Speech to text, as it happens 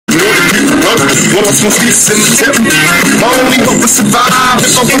Want some peace in the tip. My only hope is survive.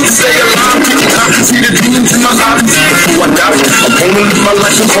 If I want to stay alive, I can see the demons in my eyes. Before I die, I wanna live my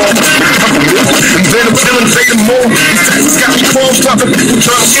life in home. And then I'm feeling fading more. These taxes got me falling, stopping people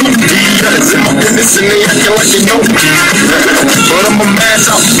trying to shoot me. Yeah, it's in my business and they acting like they know me. But I'm a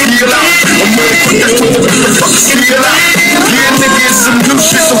mash out, feel out. I'm gonna put that foot up the fuck steal out. Yeah, nigga, it's some new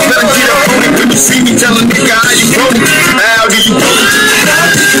shit, so better get up on it. When you see me, tell a nigga how you roll it. How do you roll it?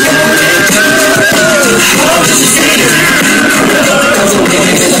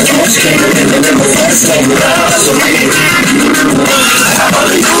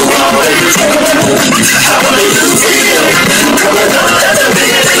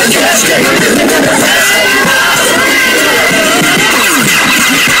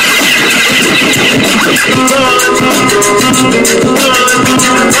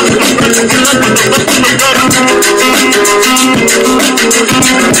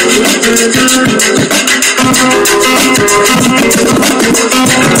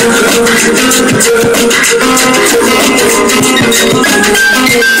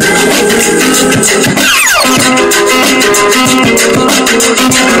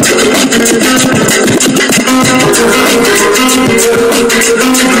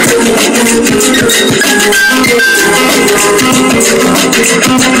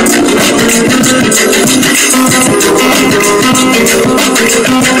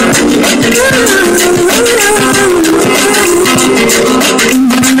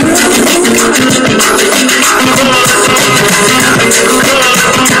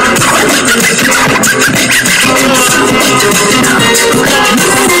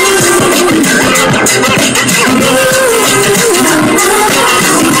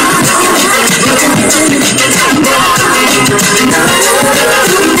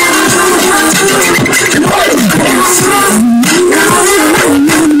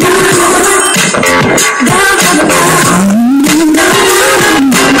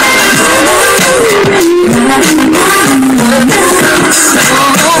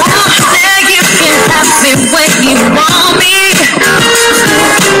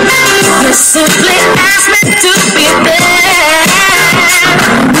 Simply ask me to be there.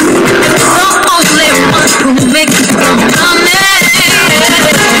 It's the only one who makes it come running.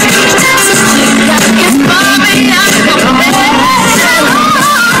 It's for me, I'm coming.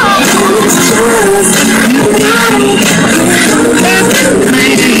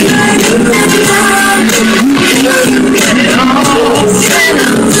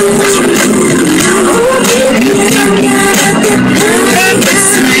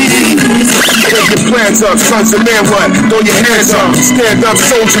 Plans up, sons of man, what? Throw your hands up, stand up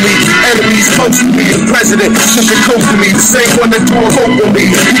soldierly. Enemies close to me, the president should be close to me. The same one that threw a hope on me.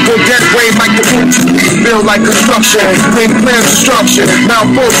 We go dead brain like the root to me. Build like construction, bring plan destruction. Now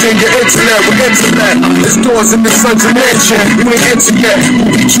forcing your internet with internet. There's doors in the sons of mansion. You ain't into yet.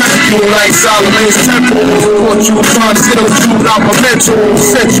 We track you like Solomon's temple. Thought you were trying to steal you without my mental.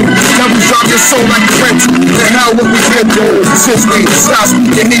 Sent you, now we drop your soul like a rental. The hell what we been doing since we stopped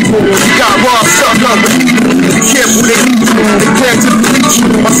speaking evil. You got raw stuff. Be careful, they need you. They plan to delete you.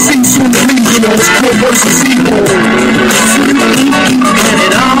 I see soon to leave you. It's poor versus evil.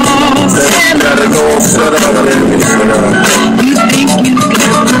 And it all set up. You think you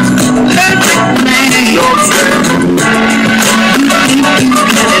got perfect man. You know what I'm saying? You think you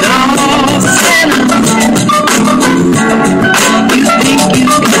got it all set up. You think you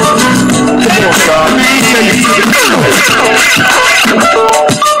got perfect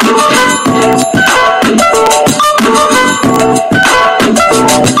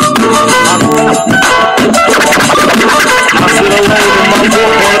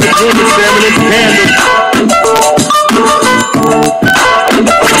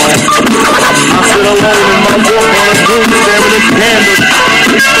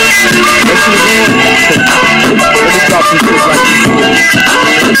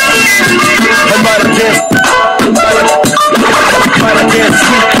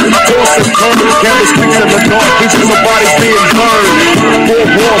Canvas streets in the dark, pictures of bodies being burned. Four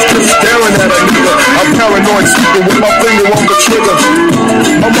walls just staring at a nigga. I'm paranoid, sleeping with my finger on the trigger.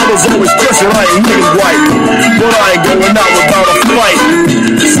 My mother's always dressing right and getting white, but I ain't going out without a fight.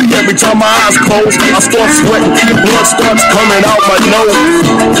 See, every time my eyes close, I start sweating, the blood starts coming out my nose.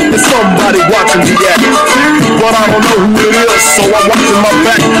 There's somebody watching me at it, but I don't know who it is, so I'm watching my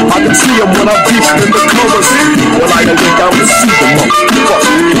back. I can see him when I'm deep in the covers. Well, I don't think I will see the motherfucker.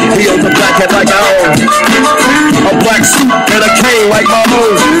 He owns a black hat like I own, a black suit and a cane like my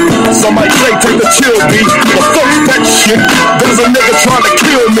own. Somebody say take a chill beat, but fuck that shit. There's a nigga trying to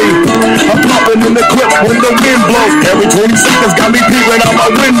kill me. I'm popping in the clip when the wind blows. Every 20 seconds got me peeping out my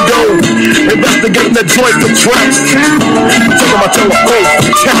window. window, investigating the joint for traps. Taking my telephone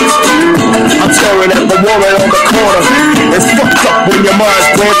for text. I'm staring at the woman on the corner. It's fucked up when your mind's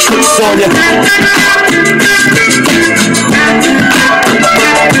playing tricks on you.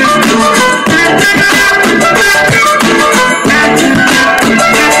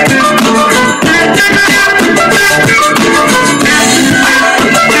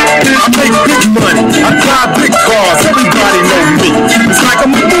 I make big money, I drive big cars, everybody know me. It's like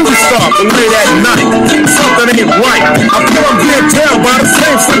I'm a movie star, but late at night, something ain't right. I feel I'm being tailed by the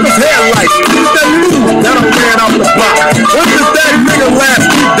same sucker's headlights. Who's that dude that I ran off the block? Was it that nigga last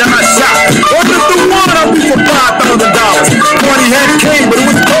week that I shot? Was it the one I beat for $5,000? Thought he had cane, but it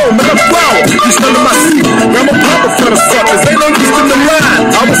was cold, man, a flower. He's under my seat, I'm a papa for the suckers. Ain't no use in the line,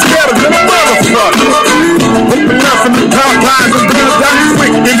 I was scared of them, a motherfucker. Open up from the top lines and guns down the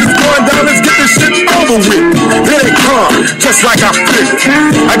quick. Niggas going down, let's get this shit over with. Here they come, just like I figured.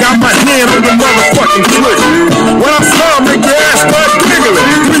 I got my hand on the motherfucking trigger. When I saw him, make your ass start giggling.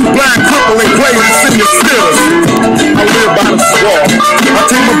 3 black crippling players in the stillers. I live by the swamp. I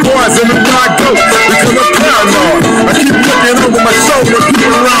take my boys in the I go because I'm paranoid. I keep looking over my shoulder at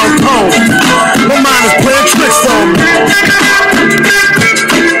people around home. My mind is playing tricks on me.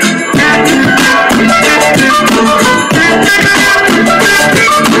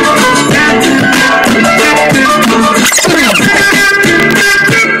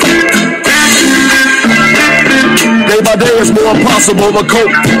 Day by day it's more impossible to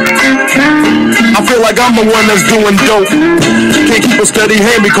cope. I feel like I'm the one that's doing dope. Can't keep a steady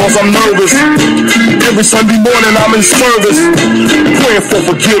hand because I'm nervous. Every Sunday morning I'm in service, praying for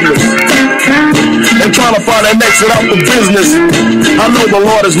forgiveness and trying to find an exit out the business. I know the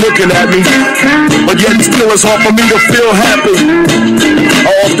Lord is looking at me, but yet still it's hard for me to feel happy.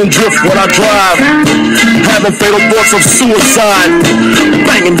 I often drift when I drive, having fatal thoughts of suicide.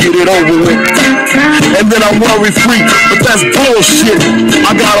 Bang and get it over with, and then I worry free, but that's bullshit.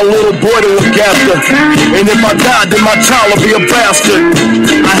 I got a little boy to look after, and if I die, then my child will be a bastard.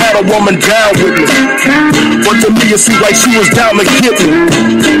 I had a woman down with me, but to me it seemed like she was down to get me.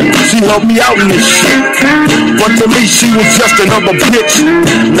 She helped me out in this shit, but to me she was just another bitch.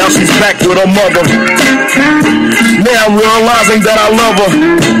 Now she's back with her mother. Now I'm realizing that I love her.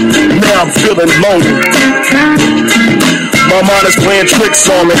 Now I'm feeling lonely. My mind is playing tricks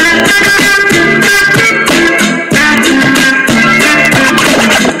on me.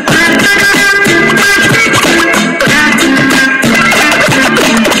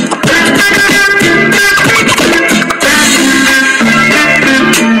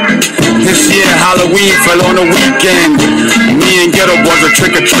 This year Halloween fell on a weekend. Me and Ghetto Boys are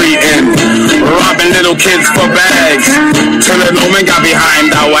trick-or-treating, robbing little kids for bags, till an old man got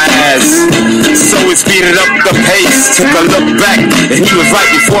behind our ass. So we speeded up the pace, took a look back, and he was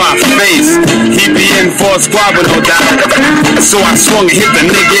right before our face. He'd be in for a squabble, no doubt. So I swung and hit the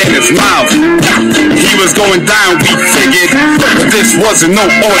nigga in his mouth. He was going down, we figured, but this wasn't no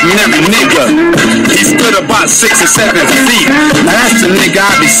ordinary nigga. He stood about 6 or 7 feet. Now that's the nigga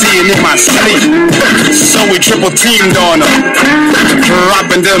I be seeing in my sleep. So we triple teamed on him,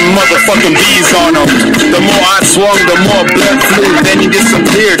 dropping them motherfucking bees on him. The more I swung, the more blood flew. Then he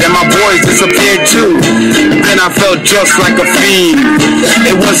disappeared, and my boys disappeared too. Then I felt just like a fiend.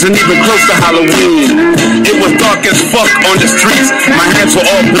 It wasn't even close to Halloween. It was dark as fuck on the streets. My hands were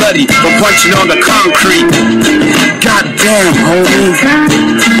all bloody from punching on the concrete. Goddamn, homie,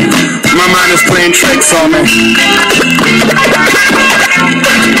 my mind is playing tricks on me.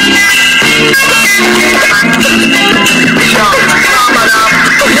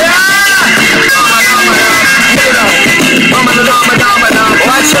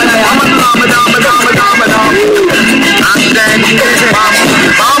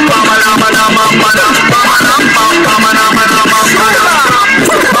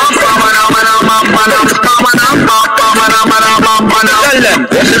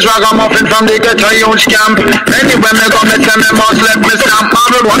 This is ragamuffin from the ghetto huge camp. Anywhere me go, me tell me must let me stamp. I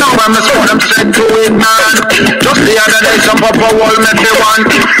will run over me spot them said to ignorant. Just the other day some papa wall me fi one.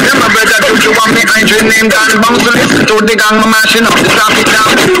 Them my brother told you want me angel name Dan. Bounce to listen to the gang mashing up the traffic down.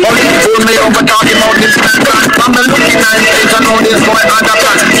 All these fool me over talking about this man. I'm a looking at it, I know this boy had a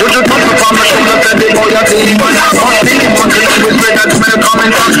plan. You should put the farm machine and say the boy a thief. But I must be him until I was ready to make a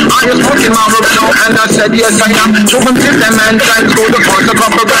comment on. I just put him on the show and I said yes I am. So when give them and try to go the course of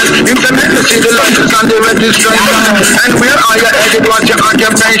proper brand. Implement to see the license and the registration. And where are you headed? What's your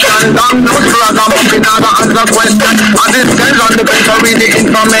occupation? Down no flag, I'm up in other answer question. As it says on the bench, I read the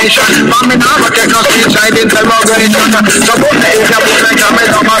information. From me now, I take no speech, I did interrogation. So put the area, put the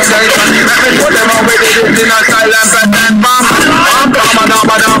camera on my station. Let me put them on with it in a silent pattern. Bam, bam,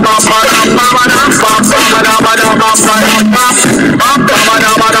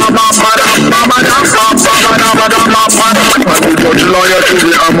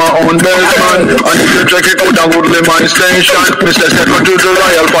 Loyalty, I'm my own best man. And if you check it out, I would live my station. Mr. Second to the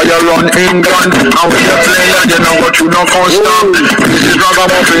Royal Fire run England. And when you play, you know what you know can't stop. This is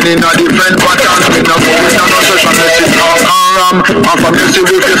ragamuffin in a different pattern. We not go in a session, let's sit down and ram. And from this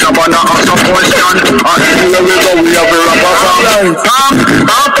we face up and ask some question. And anywhere we go, we have a rapper from.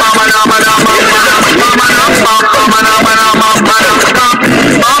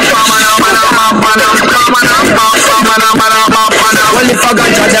 Well, if I got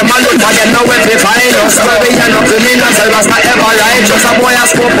them, I look at them, now when they find us, where we are not feeling us, that's not ever right. Just a boy, I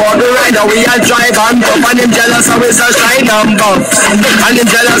scope on the rider, we are drive and puff, and him jealous, I will so shine and buff. And him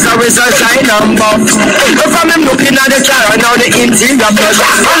jealous, I will so shine and buff. But from him looking at the car, and now the interior flush,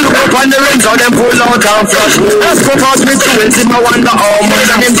 and look up on the rims, how them pull out and flush. I scope out with twins, him I wonder how much,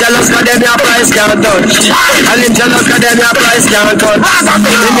 and him jealous, cause them your price can't touch. And him jealous, cause them your price can't touch.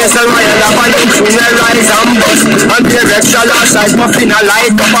 Him is a royal, and him funeral rise and bust, and the extra large size muffin a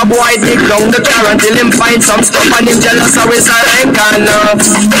light up a boy dig down the car until him find some stuff, and him jealous how it's a rank and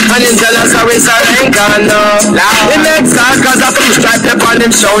and him jealous how it's a rank and he makes car cause a fish stripe upon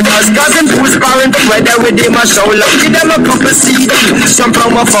him shoulders, cause him too sparring to weather with him a show love. Give them a couple CD, some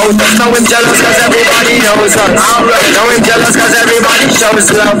from a photo. Now him jealous cause everybody knows us. Now him jealous cause everybody shows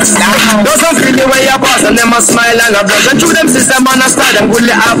love. Doesn't feel the way you boss and them a smile and a blush, and through them system and a style them will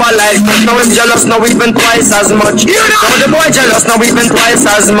have a life. Now him jealous now even twice as much. Now the boy jealous now even twice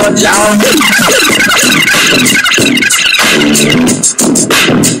as much.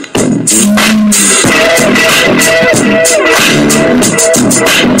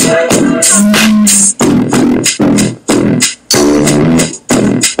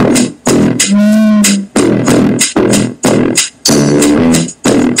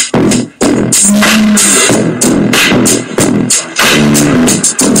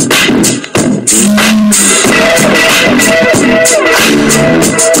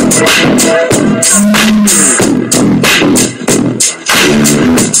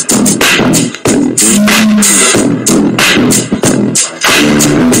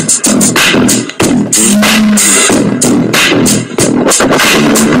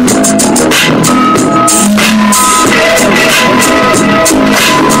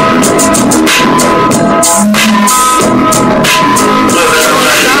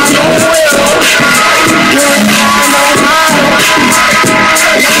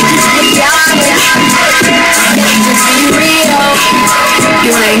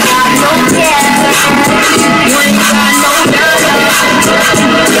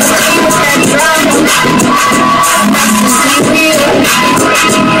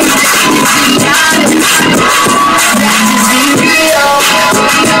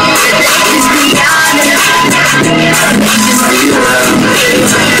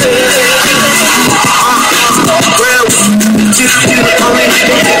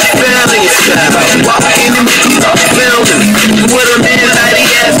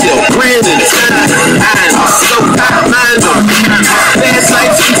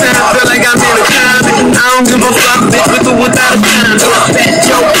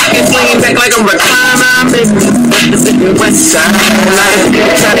 West side,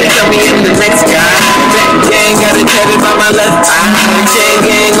 try to tell me I'm the next guy. That gang got it tatted by my left eye. Chain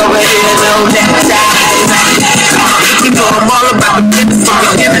gang over here, no necktie. You know I'm all about the business from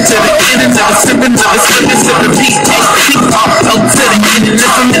beginning to the end. Never sipping, never slipping, sipping P.A.P. off to the end. And if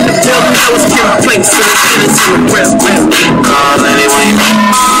I'm in the building, I was killing plates to the end. To the rest, call anyway.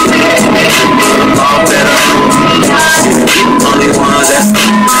 All better. Only one that's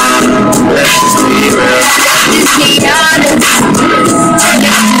let's just be real. Let's be honest. Let's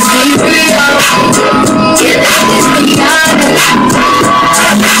just be real. Yeah, let's be honest.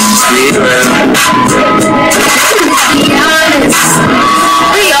 Let's just be real. Let's be honest.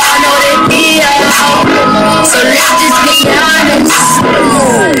 We all know the deal. So let's just be honest.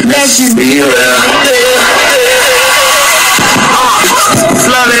 Let's just be real.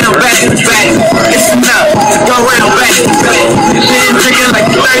 Flooding on back to back. It's enough. Go round back to back. Been drinking like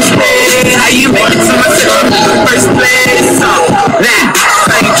Thursday. How you make it to my first place? Nah,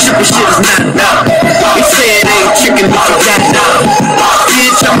 I ain't tripping, shit is not enough. They say it ain't tricking, but you got it up.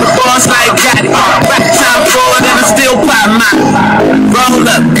 Bitch, I'm the boss like got it. Back time forward and I still pop mine. Roll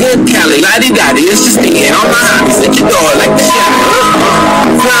up, good Cali, la-di-da-di. It's just me and all my homies at your door like the shot.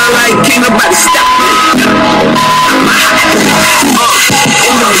 Fly like can't nobody stop me.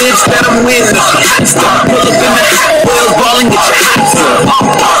 In the bitch that I'm with, hot stuff. Pull up in the hot boils, ball and get your hot stuff.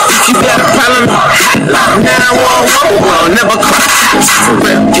 If you got a problem, hotline 911, never call.